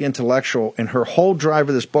public intellectual, and her whole drive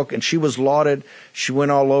of this book, and she was lauded. She went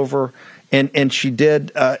all over, and she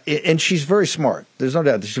did, and she's very smart. There's no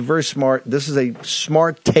doubt. She's very smart. This is a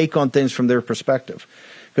smart take on things from their perspective.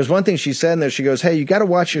 Because one thing she said in there, she goes, hey, you got to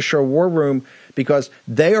watch your show War Room, because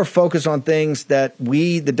they are focused on things that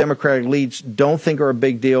we, the Democratic elites, don't think are a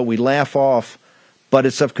big deal. We laugh off, but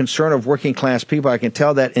it's of concern of working class people. I can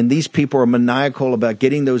tell that. And these people are maniacal about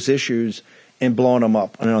getting those issues and blowing them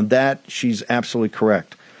up. And on that, she's absolutely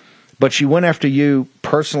correct. But she went after you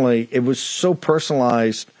personally. It was so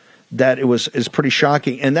personalized that it's pretty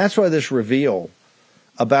shocking. And that's why this reveal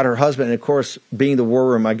about her husband, and of course, being the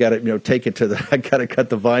War Room, I got to take it to I got to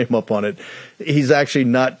cut the volume up on it. He's actually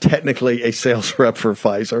not technically a sales rep for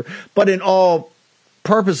Pfizer, but in all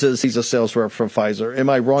purposes, he's a sales rep for Pfizer. Am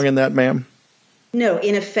I wrong in that, ma'am? No,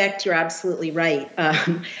 in effect, you're absolutely right.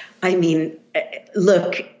 I mean,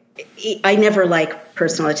 look, I never like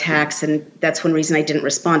personal attacks, and that's one reason I didn't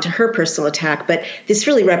respond to her personal attack. But this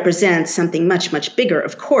really represents something much, much bigger,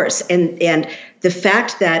 of course, and the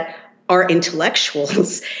fact that our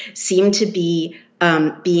intellectuals seem to be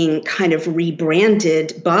being kind of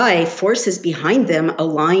rebranded by forces behind them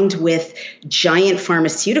aligned with giant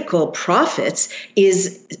pharmaceutical profits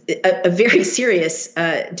is a very serious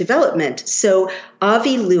development. So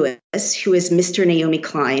Avi Lewis, who is Mr. Naomi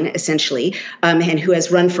Klein, essentially, and who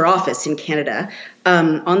has run for office in Canada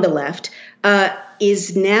on the left,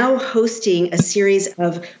 is now hosting a series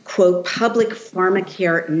of, quote, public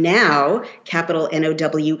pharmacare now, capital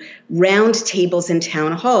NOW, roundtables and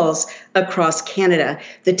town halls across Canada.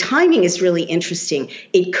 The timing is really interesting.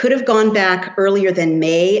 It could have gone back earlier than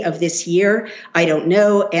May of this year. I don't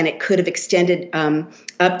know. And it could have extended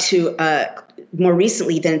up to more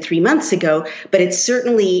recently than 3 months ago, but it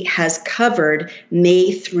certainly has covered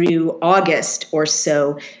May through August or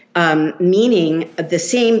so, meaning the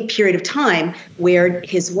same period of time where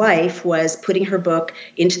his wife was putting her book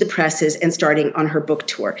into the presses and starting on her book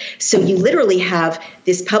tour. So you literally have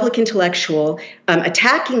this public intellectual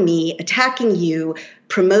attacking me, attacking you,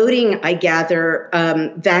 promoting, I gather,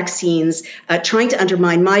 vaccines, trying to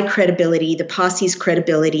undermine my credibility, the posse's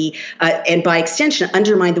credibility, and by extension,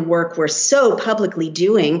 undermine the work we're so publicly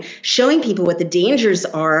doing, showing people what the dangers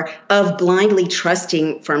are of blindly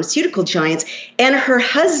trusting pharmaceutical giants. And her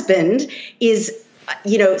husband is,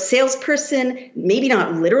 salesperson, maybe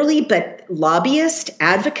not literally, but lobbyist,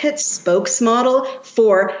 advocate, spokesmodel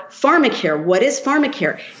for pharmacare. What is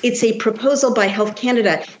pharmacare? It's a proposal by Health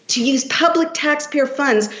Canada to use public taxpayer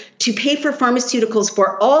funds to pay for pharmaceuticals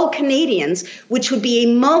for all Canadians, which would be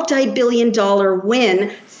a multi-billion-dollar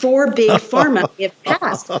win for big pharma if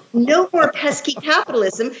passed. No more pesky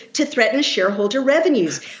capitalism to threaten shareholder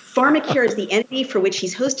revenues. Pharmacare is the entity for which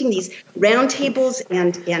he's hosting these roundtables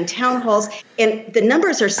and town halls. And the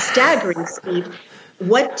numbers are staggering, Steve.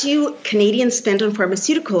 What do Canadians spend on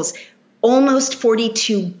pharmaceuticals? Almost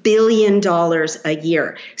 $42 billion a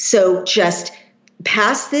year. So just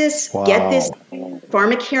pass this, get this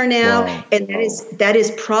pharmacare now, and that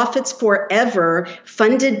is profits forever,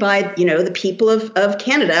 funded by the people of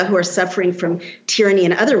Canada who are suffering from tyranny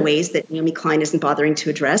in other ways that Naomi Klein isn't bothering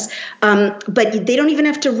to address. But they don't even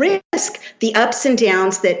have to risk the ups and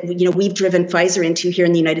downs that we've driven Pfizer into here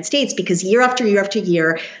in the United States, because year after year after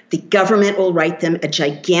year, the government will write them a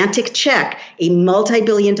gigantic check, a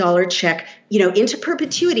multi-billion-dollar check, into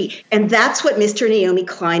perpetuity. And that's what Mr. Naomi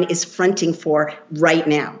Klein is fronting for right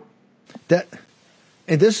now.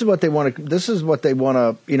 And this is what they want to. This is what they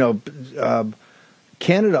want to.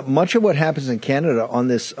 Canada. Much of what happens in Canada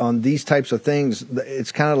on these types of things,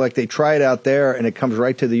 it's kind of like they try it out there and it comes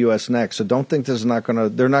right to the U.S. next. So don't think this is not going to.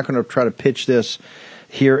 They're not going to try to pitch this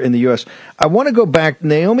here in the U.S. I want to go back.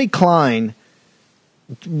 Naomi Klein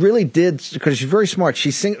really did, because she's very smart.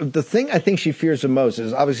 The thing I think she fears the most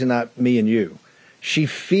is obviously not me and you. She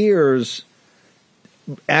fears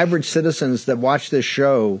average citizens that watch this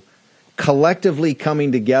show collectively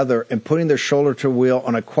coming together and putting their shoulder to the wheel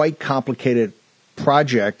on a quite complicated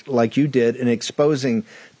project like you did, and exposing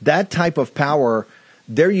that type of power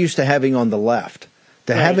they're used to having on the left.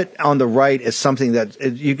 To have it on the right is something that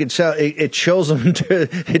you could tell it chills them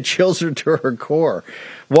it chills her to her core.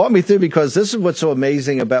 Walk me through, because this is what's so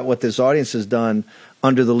amazing about what this audience has done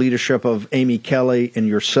under the leadership of Amy Kelly and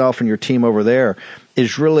yourself and your team over there,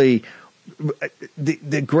 is really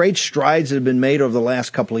the great strides that have been made over the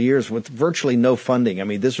last couple of years with virtually no funding. I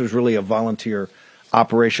mean, this was really a volunteer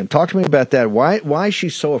operation. Talk to me about that. Why is she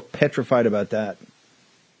so petrified about that?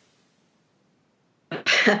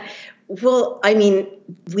 Well, I mean,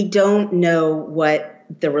 we don't know what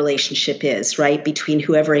the relationship is, right, between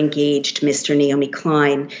whoever engaged Mr. Naomi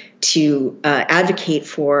Klein to advocate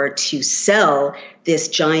for, to sell this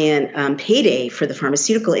giant payday for the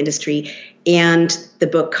pharmaceutical industry, and the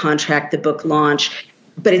book contract, the book launch.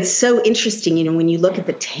 But it's so interesting, when you look at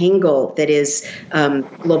the tangle that is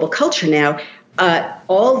global culture now,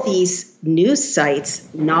 all these news sites,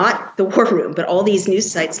 not the War Room, but all these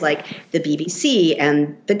news sites like the BBC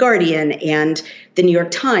and the Guardian and the New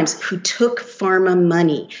York Times, who took pharma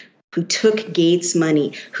money, who took Gates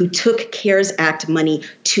money, who took CARES Act money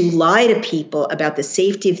to lie to people about the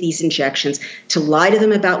safety of these injections, to lie to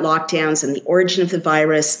them about lockdowns and the origin of the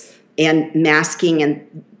virus and masking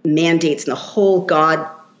and mandates and the whole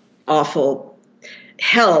god-awful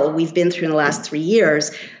hell we've been through in the last 3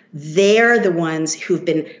 years. They're the ones who've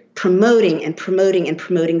been promoting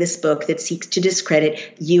this book that seeks to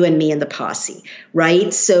discredit you and me and the posse,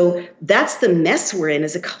 right? So that's the mess we're in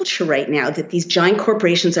as a culture right now, that these giant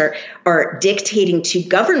corporations are dictating to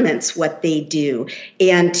governments what they do,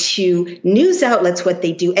 and to news outlets what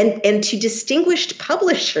they do, and to distinguished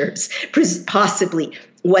publishers possibly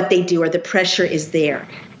what they do, or the pressure is there.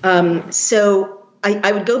 So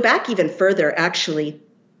I would go back even further, actually.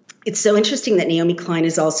 It's so interesting that Naomi Klein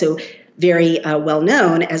is also very well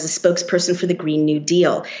known as a spokesperson for the Green New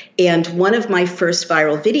Deal. And one of my first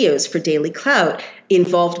viral videos for Daily Clout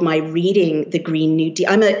involved my reading the Green New Deal.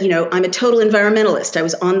 I'm a total environmentalist. I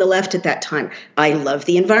was on the left at that time. I love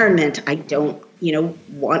the environment. I don't,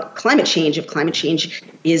 want climate change if climate change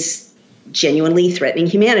is genuinely threatening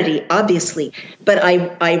humanity, obviously. But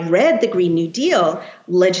I read the Green New Deal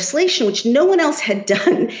legislation, which no one else had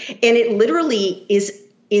done. And it literally is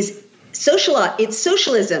it's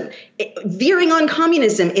socialism, veering on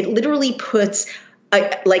communism. It literally puts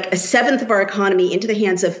a seventh of our economy into the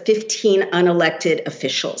hands of 15 unelected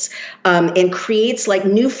officials, and creates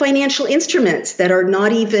new financial instruments that are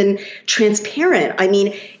not even transparent. I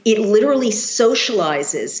mean, it literally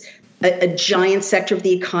socializes a giant sector of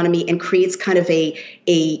the economy and creates kind of a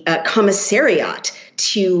commissariat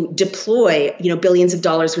to deploy, billions of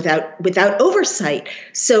dollars without oversight.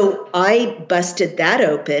 So I busted that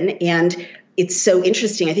open, and it's so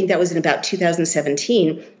interesting. I think that was in about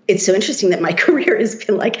 2017. It's so interesting that my career has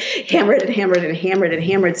been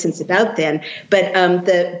hammered since about then. But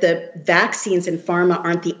the vaccines and pharma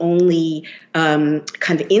aren't the only kind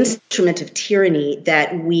of instrument of tyranny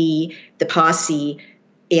that we, the posse,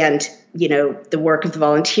 and the work of the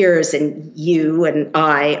volunteers and you and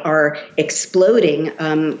I are exploding.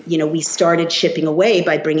 We started chipping away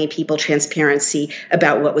by bringing people transparency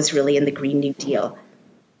about what was really in the Green New Deal.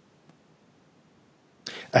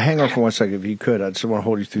 Hang on for 1 second, if you could. I just want to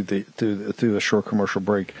hold you through the short commercial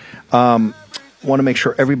break. Want to make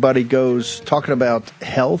sure everybody goes talking about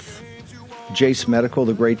health. Jace Medical,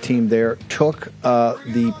 the great team there, took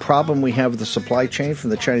the problem we have with the supply chain from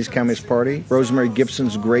the Chinese Communist Party, Rosemary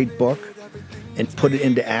Gibson's great book, and put it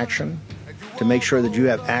into action to make sure that you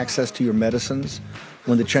have access to your medicines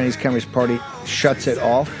when the Chinese Communist Party shuts it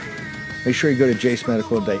off. Make sure you go to Jace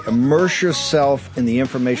Medical today. Immerse yourself in the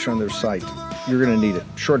information on their site. You're going to need it.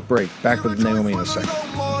 Short break. Back with Naomi in a second.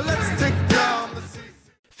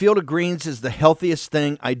 Field of Greens is the healthiest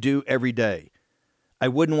thing I do every day. I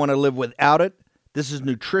wouldn't want to live without it. This is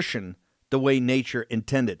nutrition the way nature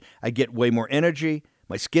intended. I get way more energy.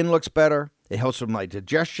 My skin looks better. It helps with my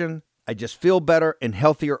digestion. I just feel better and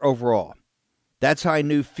healthier overall. That's how I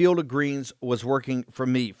knew Field of Greens was working for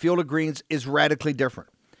me. Field of Greens is radically different.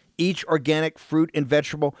 Each organic fruit and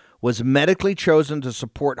vegetable was medically chosen to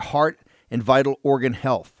support heart and vital organ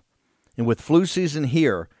health. And with flu season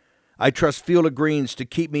here, I trust Field of Greens to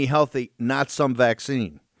keep me healthy, not some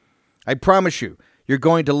vaccine. I promise you, you're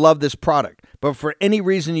going to love this product. But for any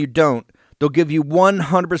reason you don't, they'll give you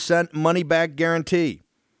 100% money-back guarantee.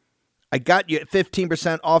 I got you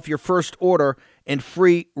 15% off your first order and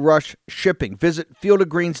free rush shipping. Visit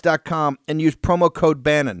fieldofgreens.com and use promo code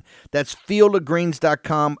Bannon. That's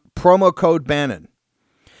fieldofgreens.com, promo code Bannon.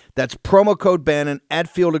 That's promo code Bannon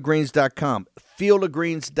at fieldofgreens.com.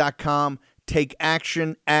 Fieldofgreens.com. Take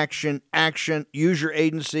action, action, action. Use your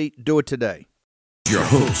agency. Do it today. Your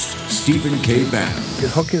host, Stephen K. Bannon.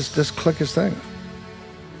 Just click his thing.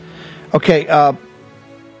 Okay,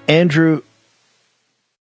 Andrew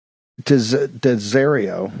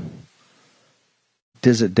Desiderio,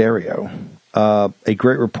 a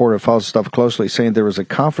great reporter who follows stuff closely, saying there was a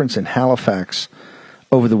conference in Halifax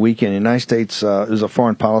over the weekend. In the United States, it was a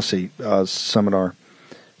foreign policy seminar.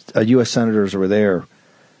 U.S. senators were there.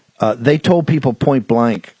 They told people point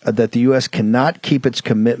blank that the U.S. cannot keep its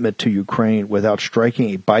commitment to Ukraine without striking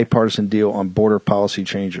a bipartisan deal on border policy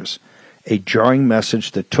changes, a jarring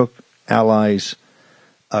message that took allies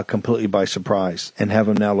completely by surprise and have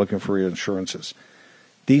them now looking for reassurances.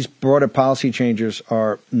 These border policy changes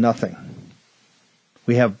are nothing.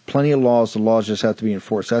 We have plenty of laws. The laws just have to be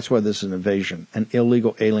enforced. That's why this is an invasion, an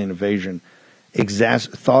illegal alien invasion,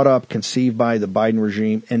 thought up, conceived by the Biden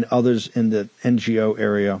regime and others in the NGO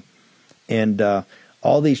area. And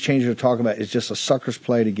all these changes we're talking about is just a sucker's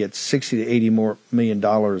play to get $60 to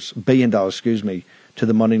 $80 billion to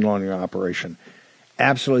the money laundering operation.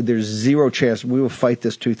 Absolutely, there's zero chance. We will fight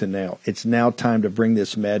this tooth and nail. It's now time to bring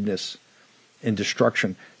this madness and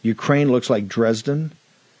destruction. Ukraine looks like Dresden,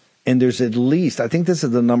 and there's at least, I think this is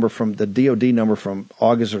the number from the DOD number from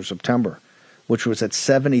August or September, which was at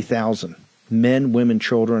 70,000 men, women,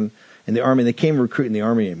 children in the Army. They can't recruit in the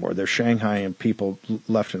Army anymore. They're Shanghaiing people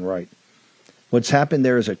left and right. What's happened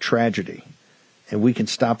there is a tragedy, and we can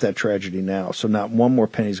stop that tragedy now. So not one more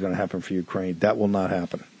penny is going to happen for Ukraine. That will not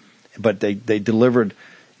happen. But they delivered.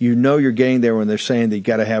 You know you're getting there when they're saying they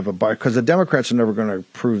got to have a because the Democrats are never going to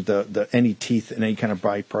approve the any teeth in any kind of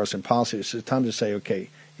bipartisan policy. It's time to say, okay,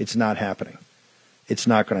 it's not happening. It's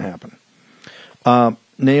not going to happen.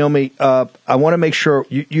 Naomi, I want to make sure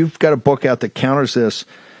you've got a book out that counters this,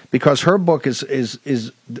 because her book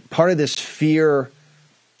is part of this fear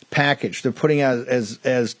package they're putting out.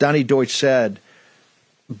 As Donnie Deutsch said,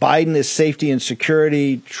 Biden is safety and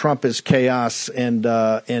security, Trump is chaos and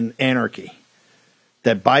anarchy.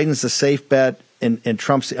 That Biden's the safe bet and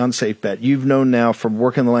Trump's the unsafe bet. You've known now from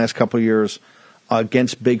working the last couple of years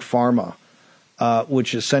against Big Pharma,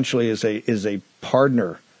 which essentially is a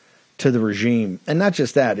partner to the regime, and not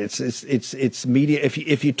just that. It's media.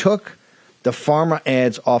 If you took the pharma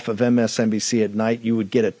ads off of MSNBC at night, you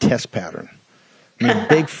would get a test pattern. I mean,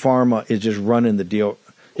 Big Pharma is just running the deal.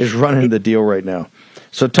 Is running the deal right now.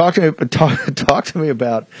 So talk to me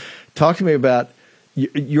about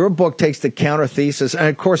your book. Takes the counter thesis, and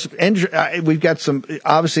of course, we've got some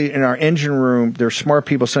obviously in our engine room. There's smart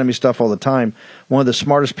people sending me stuff all the time. One of the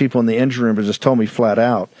smartest people in the engine room has just told me flat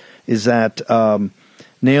out is that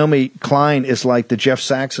Naomi Klein is like the Jeff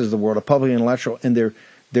Sachs of the world, a public intellectual, and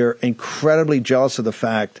they're incredibly jealous of the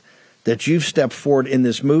fact that you've stepped forward in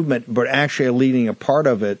this movement, but actually are leading a part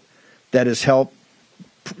of it that has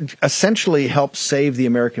essentially helped save the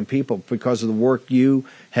American people because of the work you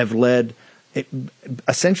have led,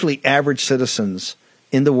 essentially average citizens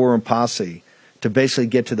in the war room posse, to basically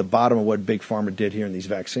get to the bottom of what Big Pharma did here in these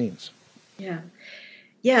vaccines. Yeah.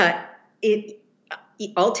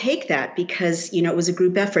 I'll take that because, it was a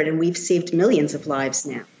group effort and we've saved millions of lives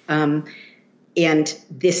now. And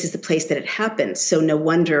this is the place that it happened. So no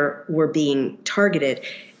wonder we're being targeted.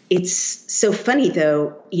 It's so funny,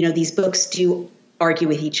 though, these books do argue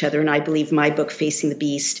with each other. And I believe my book, Facing the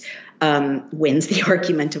Beast, wins the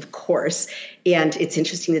argument, of course. And it's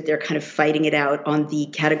interesting that they're kind of fighting it out on the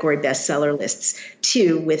category bestseller lists,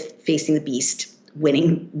 too, with Facing the Beast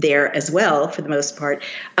winning there as well for the most part.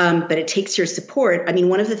 But it takes your support. I mean,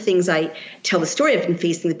 one of the things I tell the story of in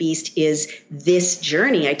Facing the Beast is this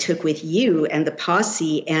journey I took with you and the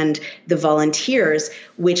posse and the volunteers,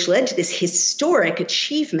 which led to this historic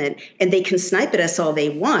achievement. And they can snipe at us all they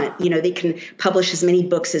want. They can publish as many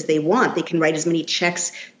books as they want. They can write as many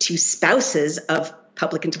checks to spouses of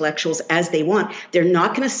public intellectuals as they want. They're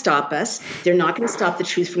not going to stop us. They're not going to stop the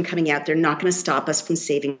truth from coming out. They're not going to stop us from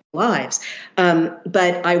saving lives.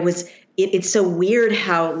 But it's so weird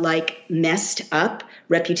how messed up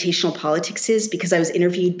reputational politics is, because I was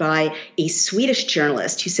interviewed by a Swedish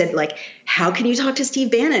journalist who said, how can you talk to Steve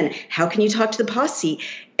Bannon? How can you talk to the posse?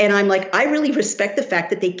 And I'm like, I really respect the fact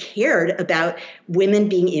that they cared about women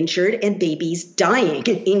being injured and babies dying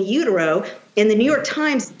in utero. And the New York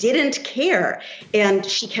Times didn't care. And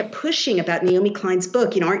she kept pushing about Naomi Klein's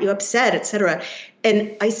book, aren't you upset, et cetera.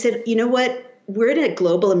 And I said, you know what? We're in a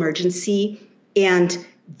global emergency, and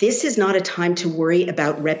this is not a time to worry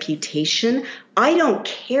about reputation. I don't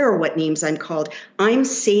care what names I'm called. I'm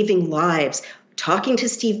saving lives. Talking to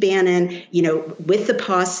Steve Bannon, with the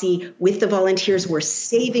posse, with the volunteers, we're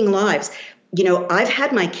saving lives. I've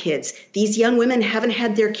had my kids. These young women haven't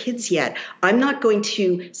had their kids yet. I'm not going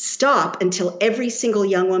to stop until every single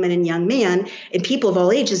young woman and young man and people of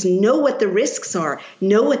all ages know what the risks are,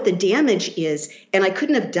 know what the damage is. And I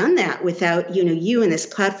couldn't have done that without, you and this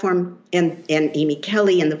platform and Amy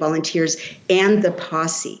Kelly and the volunteers and the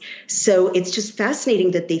posse. So it's just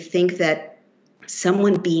fascinating that they think that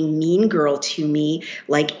someone being mean girl to me,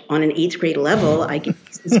 like on an 8th grade level, I guess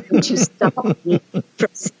is going to stop me from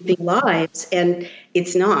saving lives. And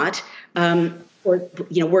it's not. Or,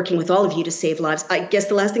 working with all of you to save lives. I guess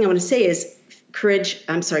the last thing I want to say is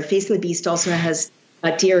Facing the Beast also has,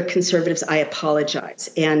 dear conservatives, I apologize.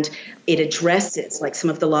 And it addresses like some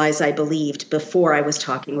of the lies I believed before I was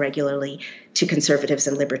talking regularly to conservatives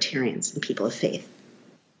and libertarians and people of faith.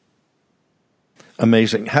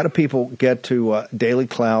 Amazing. How do people get to Daily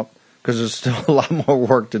Clout? Because there's still a lot more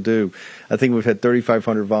work to do. I think we've had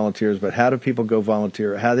 3,500 volunteers, but how do people go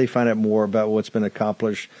volunteer? How do they find out more about what's been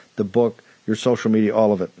accomplished, the book, your social media,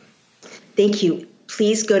 all of it? Thank you.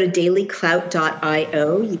 Please go to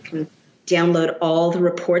dailyclout.io. You can download all the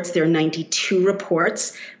reports. There are 92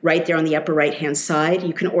 reports right there on the upper right-hand side.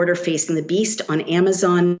 You can order Facing the Beast on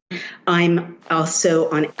Amazon. I'm also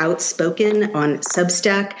on Outspoken on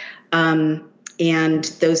Substack. And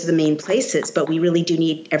those are the main places, but we really do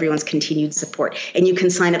need everyone's continued support. And you can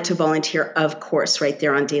sign up to volunteer, of course, right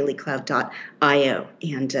there on dailyclout.io.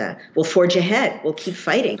 And we'll forge ahead. We'll keep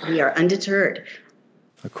fighting. We are undeterred.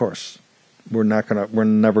 Of course. We're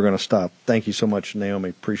never going to stop. Thank you so much, Naomi.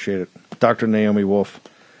 Appreciate it. Dr. Naomi Wolf.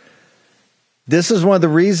 This is one of the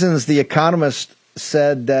reasons The Economist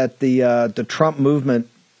said that the Trump movement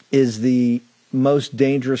is the most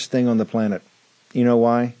dangerous thing on the planet. You know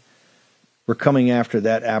why? We're coming after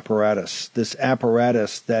that apparatus, this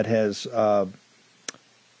apparatus that has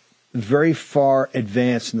very far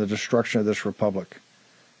advanced in the destruction of this republic.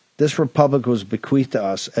 This republic was bequeathed to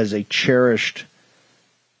us as a cherished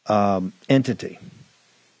entity.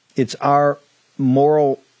 It's our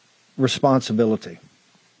moral responsibility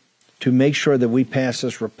to make sure that we pass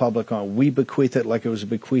this republic on. We bequeath it like it was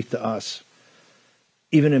bequeathed to us,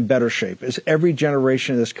 even in better shape, as every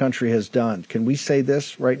generation of this country has done. Can we say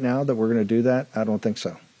this right now, that we're going to do that? I don't think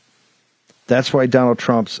so. That's why Donald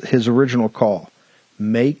Trump's, his original call,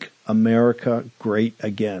 make America great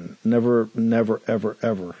again. Never, never, ever,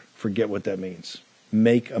 ever forget what that means.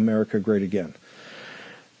 Make America great again.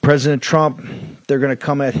 President Trump, they're going to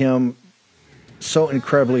come at him so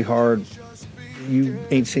incredibly hard. You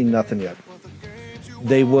ain't seen nothing yet.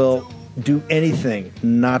 They will do anything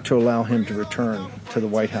not to allow him to return to the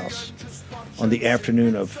White House on the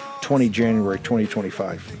afternoon of 20 January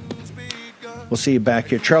 2025. We'll see you back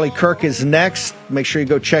here. Charlie Kirk is next. Make sure you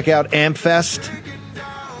go check out AmFest,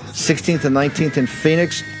 16th and 19th in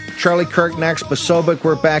Phoenix. Charlie Kirk next. Basobik,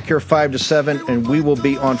 we're back here 5 to 7, and we will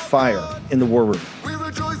be on fire in the war room. We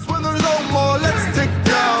rejoice when there's no more. Let's take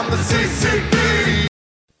down the CCP.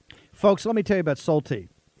 Folks, let me tell you about Solti.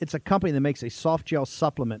 It's a company that makes a soft gel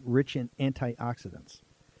supplement rich in antioxidants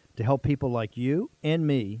to help people like you and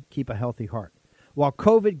me keep a healthy heart. While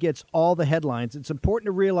COVID gets all the headlines, it's important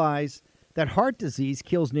to realize that heart disease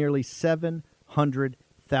kills nearly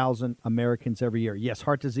 700,000 Americans every year. Yes,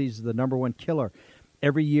 heart disease is the number one killer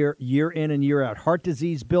every year, year in and year out. Heart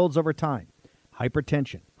disease builds over time.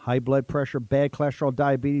 Hypertension, high blood pressure, bad cholesterol,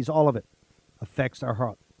 diabetes, all of it affects our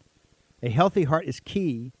heart. A healthy heart is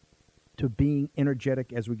key to being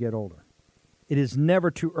energetic as we get older. It is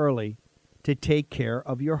never too early to take care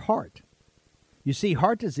of your heart. You see,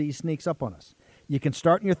 heart disease sneaks up on us. You can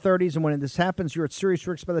start in your 30s, and when this happens, you're at serious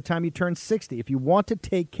risk by the time you turn 60. If you want to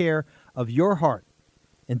take care of your heart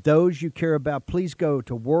and those you care about, please go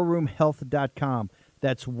to warroomhealth.com.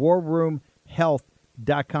 That's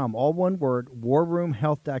warroomhealth.com. All one word,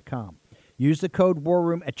 warroomhealth.com. Use the code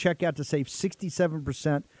WARROOM at checkout to save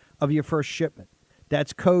 67% of your first shipment.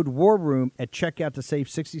 That's code WARROOM at checkout to save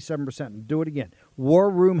 67%. Do it again. War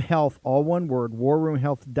Room Health, all one word,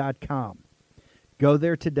 warroomhealth.com. Go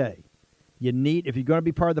there today. If you're going to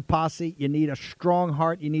be part of the posse, you need a strong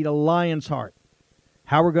heart. You need a lion's heart.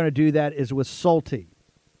 How we're going to do that is with Solti.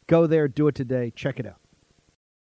 Go there, do it today. Check it out.